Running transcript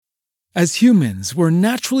As humans, we're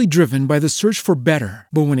naturally driven by the search for better.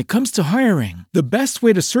 But when it comes to hiring, the best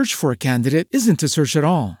way to search for a candidate isn't to search at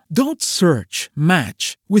all. Don't search,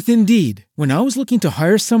 match with Indeed. When I was looking to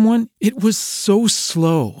hire someone, it was so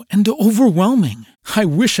slow and overwhelming. I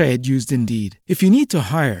wish I had used Indeed. If you need to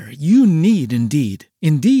hire, you need Indeed.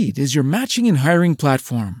 Indeed is your matching and hiring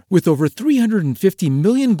platform with over 350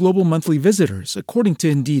 million global monthly visitors, according to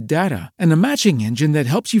Indeed data, and a matching engine that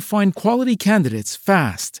helps you find quality candidates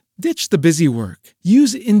fast. Ditch the busy work.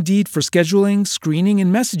 Use Indeed for scheduling, screening,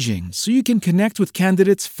 and messaging so you can connect with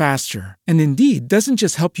candidates faster. And Indeed doesn't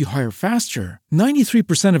just help you hire faster.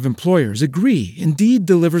 93% of employers agree Indeed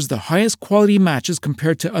delivers the highest quality matches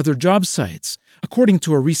compared to other job sites, according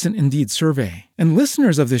to a recent Indeed survey. And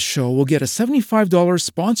listeners of this show will get a $75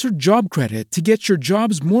 sponsored job credit to get your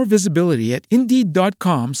jobs more visibility at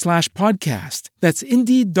Indeed.com/podcast. That's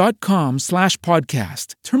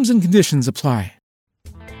Indeed.com/podcast. Terms and conditions apply.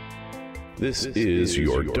 This is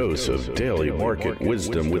your dose of daily market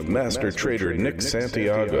wisdom with master trader Nick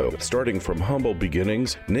Santiago. Starting from humble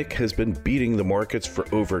beginnings, Nick has been beating the markets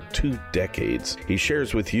for over 2 decades. He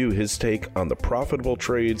shares with you his take on the profitable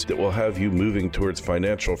trades that will have you moving towards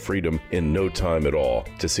financial freedom in no time at all.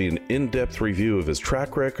 To see an in-depth review of his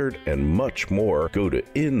track record and much more, go to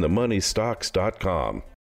inthemoneystocks.com.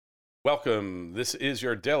 Welcome. This is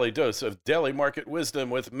your daily dose of daily market wisdom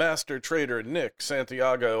with master trader Nick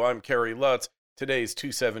Santiago. I'm Kerry Lutz. Today's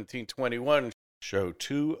 2/17/21, show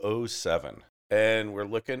 207. And we're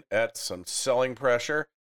looking at some selling pressure.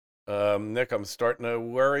 Nick, I'm starting to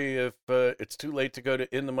worry if it's too late to go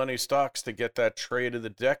to In the Money Stocks to get that trade of the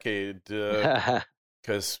decade.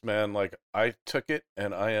 Because, man, like I took it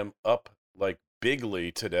and I am up like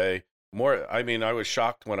bigly today. I was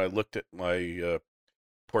shocked when I looked at my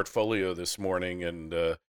portfolio this morning and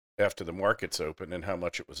after the markets open and how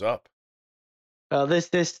much it was up. Well, this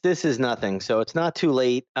is nothing, so it's not too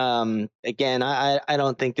late. Again, I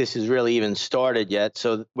don't think this has really even started yet,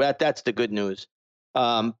 so that's the good news.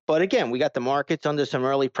 But again, we got the markets under some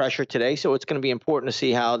early pressure today, so it's going to be important to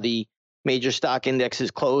see how the major stock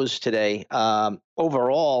indexes close today.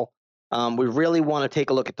 Overall, we really want to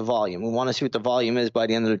take a look at the volume. We want to see what the volume is by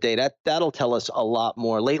the end of the day. That'll tell us a lot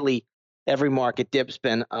more. Lately, every market dip's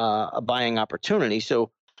been a buying opportunity.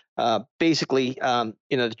 So basically,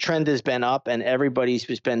 the trend has been up and everybody's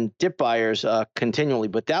been dip buyers continually,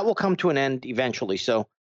 but that will come to an end eventually. So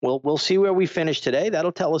we'll see where we finish today.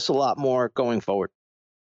 That'll tell us a lot more going forward.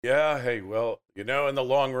 Yeah. Hey, well, in the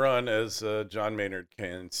long run, as John Maynard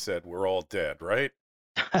Keynes said, we're all dead, right?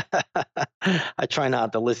 I try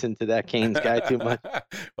not to listen to that Keynes guy too much.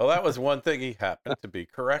 Well, that was one thing he happened to be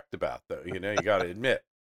correct about, though. You got to admit.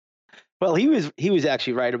 Well, he was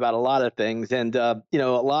actually right about a lot of things, and a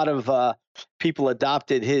lot of people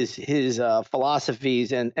adopted his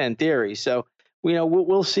philosophies and theories. So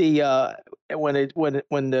we'll see when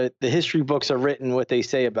the history books are written what they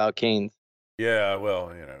say about Keynes. Yeah,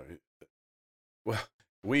 well,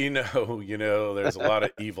 we know there's a lot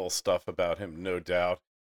of evil stuff about him, no doubt,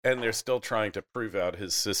 and they're still trying to prove out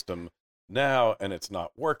his system now, and it's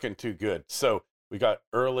not working too good. So we got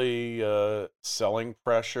early selling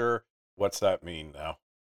pressure. What's that mean now?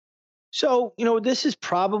 So, this is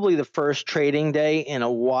probably the first trading day in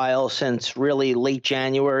a while since really late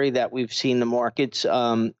January that we've seen the markets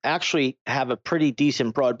actually have a pretty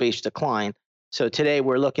decent broad-based decline. So today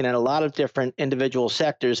we're looking at a lot of different individual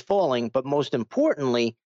sectors falling, but most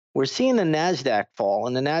importantly, we're seeing the NASDAQ fall.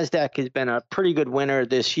 And the NASDAQ has been a pretty good winner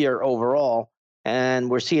this year overall.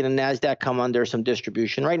 And we're seeing the NASDAQ come under some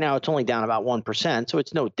distribution. Right now, it's only down about 1%, so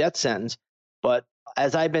it's no death sentence. But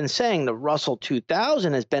as I've been saying, the Russell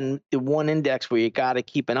 2000 has been the one index where you got to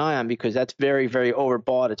keep an eye on because that's very, very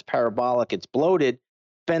overbought. It's parabolic. It's bloated.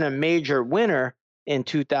 Been a major winner in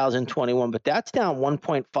 2021, but that's down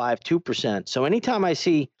 1.52%. So anytime I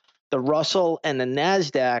see the Russell and the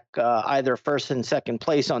NASDAQ either first and second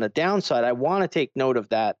place on the downside, I want to take note of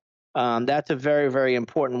that. That's a very, very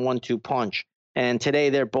important 1-2 punch. And today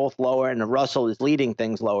they're both lower, and the Russell is leading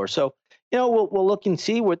things lower. So we'll look and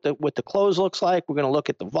see what the close looks like. We're going to look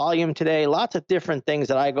at the volume today. Lots of different things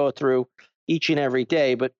that I go through each and every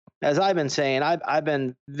day. But as I've been saying, I've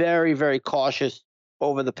been very, very cautious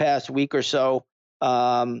over the past week or so.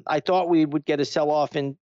 I thought we would get a sell-off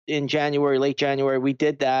in January, late January. We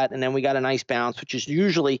did that, and then we got a nice bounce, which is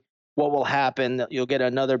usually what will happen. You'll get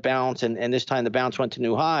another bounce, and this time the bounce went to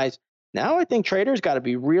new highs. Now I think traders got to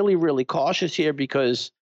be really, really cautious here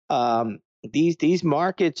because these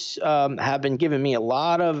markets have been giving me a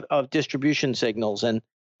lot of distribution signals. And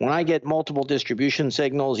when I get multiple distribution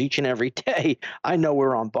signals each and every day, I know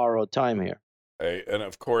we're on borrowed time here. Hey, and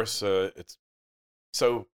of course, it's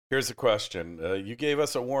so Here's a question. You gave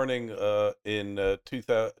us a warning in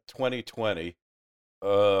 2020,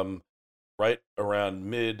 um, right around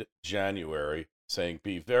mid-January, saying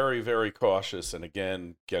be very, very cautious. And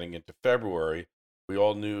again, getting into February, we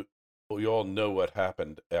all know what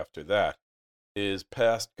happened after that. Is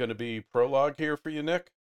past going to be prologue here for you,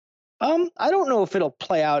 Nick? I don't know if it'll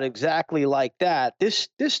play out exactly like that. This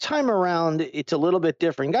time around, it's a little bit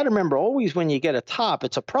different. You got to remember, always when you get a top,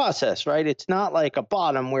 it's a process, right? It's not like a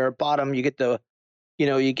bottom where a bottom you get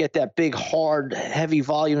you get that big, hard, heavy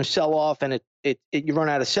volume sell off, and you run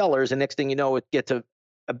out of sellers, and next thing you know, it gets a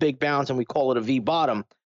big bounce, and we call it a V bottom.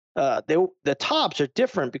 The tops are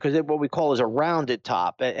different because what we call is a rounded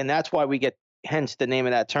top, and that's why we get hence the name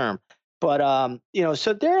of that term. But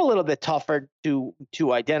so they're a little bit tougher to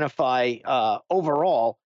identify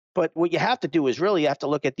overall. But what you have to do is really you have to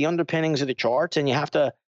look at the underpinnings of the charts, and you have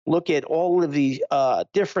to look at all of these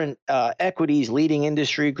different equities, leading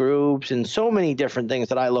industry groups, and so many different things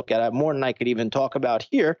that I look at. I have more than I could even talk about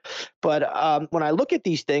here. But when I look at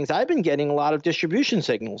these things, I've been getting a lot of distribution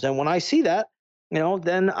signals, and when I see that,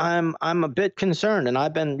 then I'm a bit concerned, and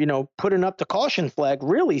I've been putting up the caution flag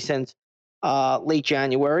really since late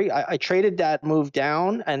January. I traded that move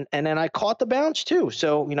down, and then I caught the bounce too.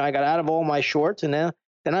 So I got out of all my shorts, and then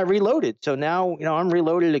I reloaded. So now I'm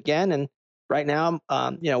reloaded again, and right now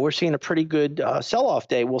we're seeing a pretty good sell-off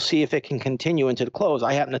day. We'll see if it can continue into the close.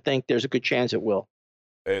 I happen to think there's a good chance it will.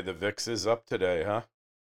 Hey, the VIX is up today, huh?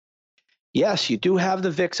 Yes, you do have the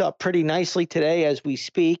VIX up pretty nicely today as we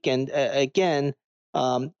speak, and again.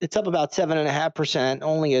 It's up about 7.5%,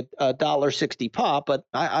 only a $1.60 pop, but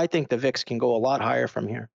I think the VIX can go a lot higher from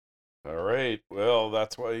here. All right. Well,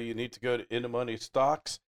 that's why you need to go to In the Money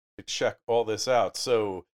Stocks to check all this out.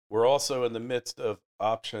 So we're also in the midst of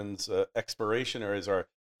options expiration, or as our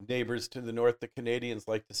neighbors to the north, the Canadians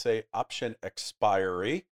like to say, option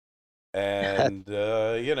expiry. And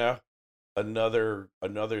another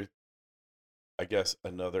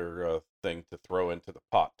thing to throw into the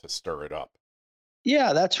pot to stir it up.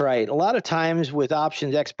 Yeah, that's right. A lot of times with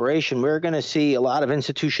options expiration, we're going to see a lot of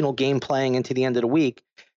institutional game playing into the end of the week.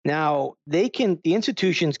 Now, the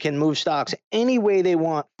institutions can move stocks any way they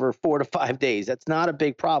want for 4 to 5 days. That's not a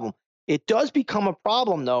big problem. It does become a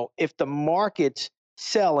problem, though, if the markets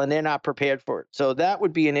sell and they're not prepared for it. So that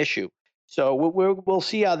would be an issue. So we'll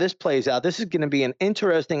see how this plays out. This is going to be an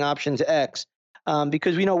interesting options X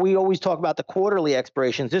because we always talk about the quarterly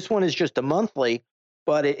expirations. This one is just a monthly.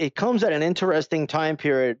 But it comes at an interesting time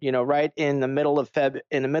period, right in the middle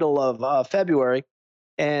of February.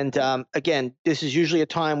 And again, this is usually a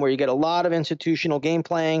time where you get a lot of institutional game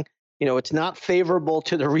playing. It's not favorable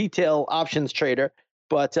to the retail options trader,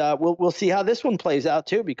 but we'll see how this one plays out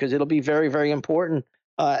too, because it'll be very, very important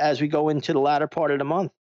as we go into the latter part of the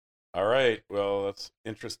month. All right. Well, that's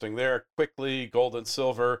interesting there. Quickly, gold and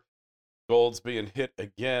silver. Gold's being hit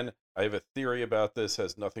again. I have a theory about this.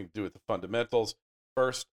 Has nothing to do with the fundamentals.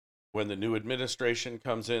 First, when the new administration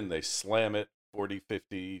comes in, they slam it 40,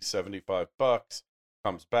 50, $75,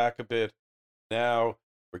 comes back a bit. Now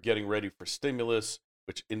we're getting ready for stimulus,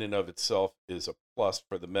 which in and of itself is a plus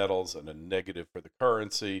for the metals and a negative for the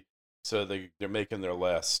currency. So they're making their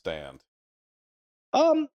last stand.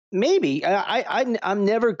 Maybe. I'm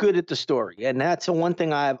never good at the story. And that's the one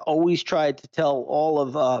thing I've always tried to tell all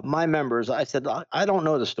of my members. I said, I don't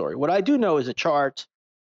know the story. What I do know is the charts.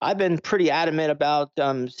 I've been pretty adamant about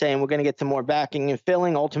saying we're going to get some more backing and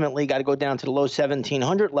filling. Ultimately, got to go down to the low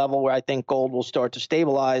 1700 level where I think gold will start to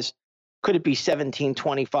stabilize. Could it be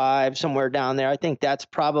 1725, somewhere down there? I think that's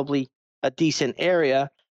probably a decent area.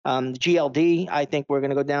 GLD, I think we're going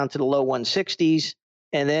to go down to the low 160s.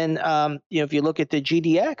 And then, if you look at the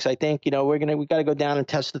GDX, I think, we got to go down and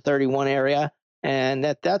test the 31 area. And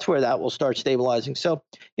that's where that will start stabilizing. So,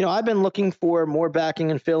 I've been looking for more backing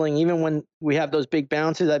and filling, even when we have those big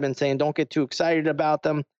bounces. I've been saying don't get too excited about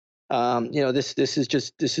them. This is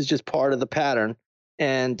just part of the pattern.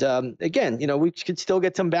 And again, we could still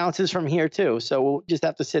get some bounces from here too. So we'll just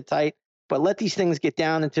have to sit tight, but let these things get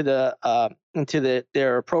down into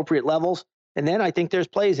their appropriate levels. And then I think there's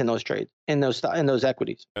plays in those trades, in those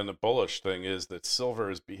equities. And the bullish thing is that silver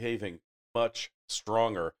is behaving much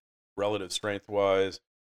stronger relative strength-wise,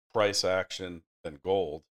 price action than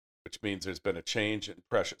gold, which means there's been a change in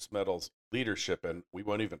precious metals leadership, and we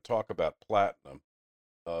won't even talk about platinum.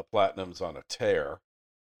 Platinum's on a tear.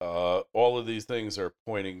 All of these things are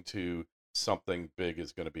pointing to something big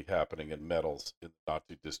is going to be happening in metals in the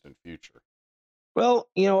not-too-distant future. Well,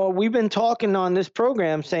 we've been talking on this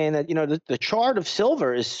program saying that, the chart of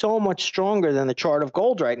silver is so much stronger than the chart of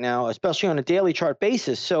gold right now, especially on a daily chart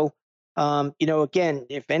basis. So Again,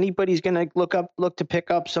 if anybody's going to look to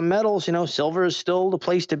pick up some metals, silver is still the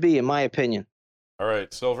place to be, in my opinion. All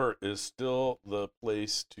right, silver is still the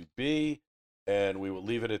place to be, and we will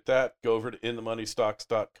leave it at that. Go over to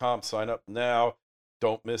inthemoneystocks.com, sign up now.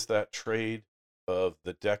 Don't miss that trade of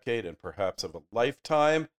the decade and perhaps of a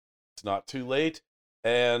lifetime. It's not too late.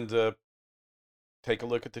 And take a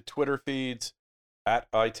look at the Twitter feeds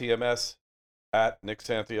at ITMS, at Nick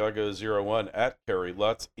Santiago01, at Kerry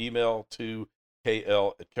Lutz. Email to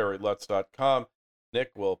kl@kerrylutz.com.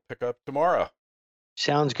 Nick will pick up tomorrow.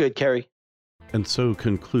 Sounds good, Kerry. And so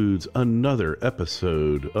concludes another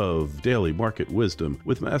episode of Daily Market Wisdom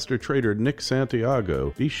with Master Trader Nick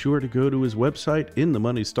Santiago. Be sure to go to his website,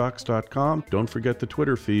 inthemoneystocks.com. Don't forget the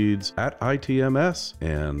Twitter feeds at ITMS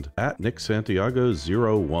and at Nick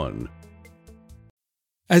Santiago01.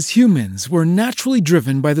 As humans, we're naturally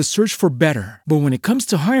driven by the search for better. But when it comes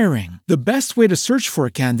to hiring, the best way to search for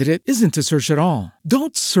a candidate isn't to search at all.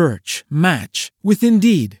 Don't search, match with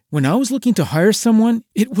Indeed. When I was looking to hire someone,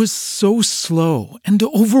 it was so slow and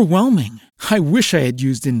overwhelming. I wish I had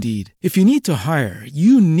used Indeed. If you need to hire,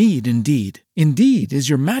 you need Indeed. Indeed is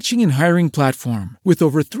your matching and hiring platform with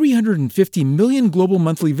over 350 million global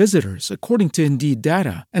monthly visitors, according to Indeed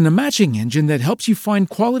data, and a matching engine that helps you find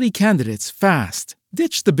quality candidates fast.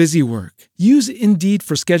 Ditch the busy work. Use Indeed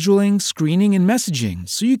for scheduling, screening, and messaging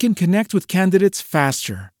so you can connect with candidates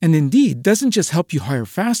faster. And Indeed doesn't just help you hire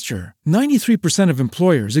faster. 93% of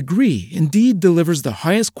employers agree Indeed delivers the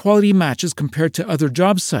highest quality matches compared to other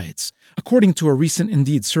job sites, according to a recent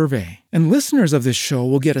Indeed survey. And listeners of this show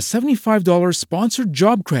will get a $75 sponsored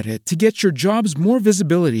job credit to get your jobs more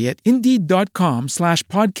visibility at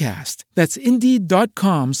Indeed.com/podcast. That's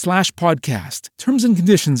Indeed.com/podcast. Terms and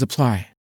conditions apply.